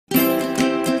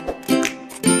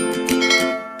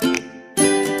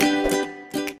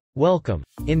Welcome.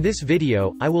 In this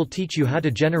video, I will teach you how to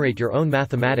generate your own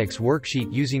mathematics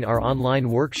worksheet using our online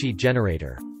worksheet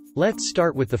generator. Let's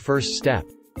start with the first step.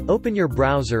 Open your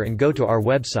browser and go to our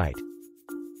website.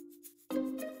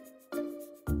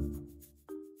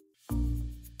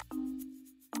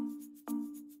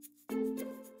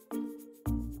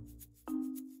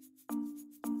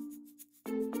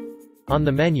 On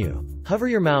the menu, hover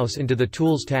your mouse into the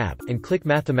Tools tab, and click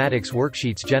Mathematics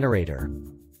Worksheets Generator.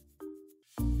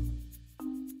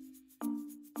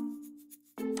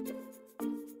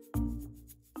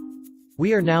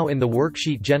 We are now in the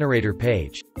Worksheet Generator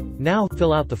page. Now,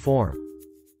 fill out the form.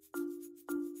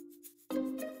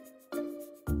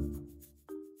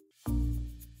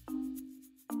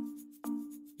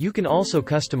 You can also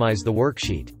customize the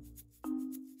worksheet.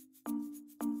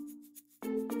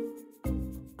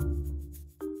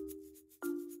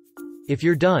 If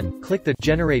you're done, click the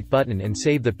Generate button and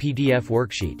save the PDF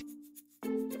worksheet.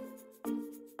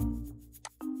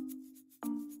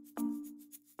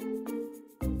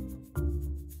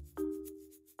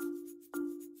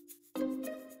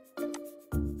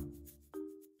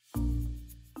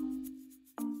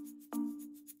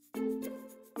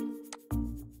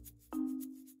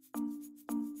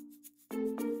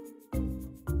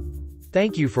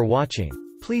 Thank you for watching.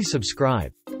 Please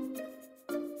subscribe.